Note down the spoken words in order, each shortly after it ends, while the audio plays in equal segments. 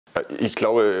Ich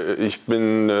glaube, ich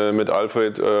bin mit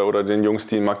Alfred oder den Jungs,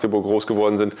 die in Magdeburg groß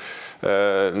geworden sind,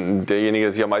 derjenige,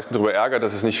 der sich am meisten darüber ärgert,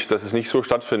 dass es nicht so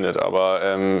stattfindet.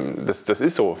 Aber das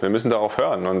ist so. Wir müssen darauf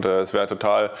hören. Und es wäre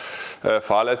total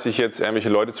fahrlässig, jetzt irgendwelche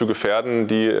Leute zu gefährden,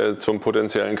 die zum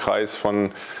potenziellen Kreis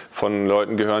von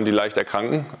Leuten gehören, die leicht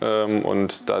erkranken.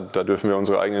 Und da dürfen wir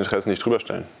unsere eigenen Interessen nicht drüber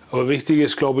stellen. Aber wichtig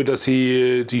ist, glaube ich, dass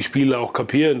die Spieler auch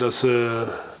kapieren, dass,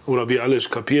 oder wir alle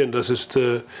kapieren, dass es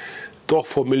doch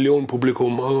vor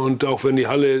Millionenpublikum, und auch wenn die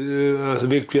Halle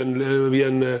wirkt wie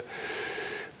eine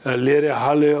leere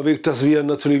Halle, wirkt das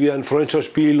natürlich wie ein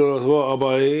Freundschaftsspiel oder so,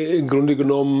 aber im Grunde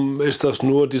genommen ist das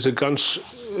nur das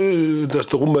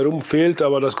Drumherum fehlt,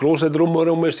 aber das große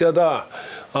Drumherum ist ja da.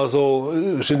 Also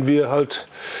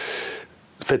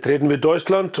vertreten wir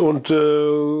Deutschland und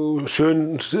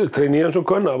schön trainieren zu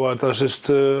können, aber das ist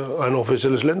ein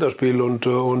offizielles Länderspiel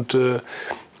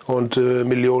und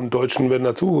Millionen Deutschen werden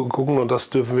dazu gucken und das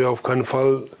dürfen wir auf keinen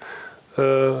Fall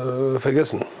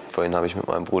vergessen. Vorhin habe ich mit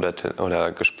meinem Bruder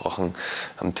gesprochen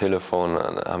am Telefon,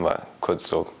 dann haben wir kurz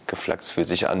so geflaxt, fühlt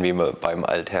sich an wie beim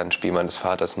Altherrenspiel meines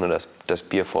Vaters, nur dass das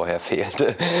Bier vorher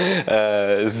fehlte.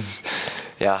 Es ist,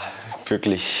 ja,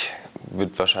 wirklich,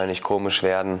 wird wahrscheinlich komisch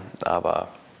werden, aber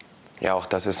ja, auch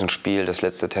das ist ein Spiel, das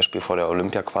letzte Testspiel vor der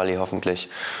Olympia-Quali hoffentlich.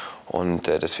 Und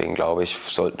deswegen glaube ich,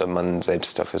 sollte man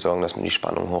selbst dafür sorgen, dass man die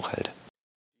Spannung hochhält.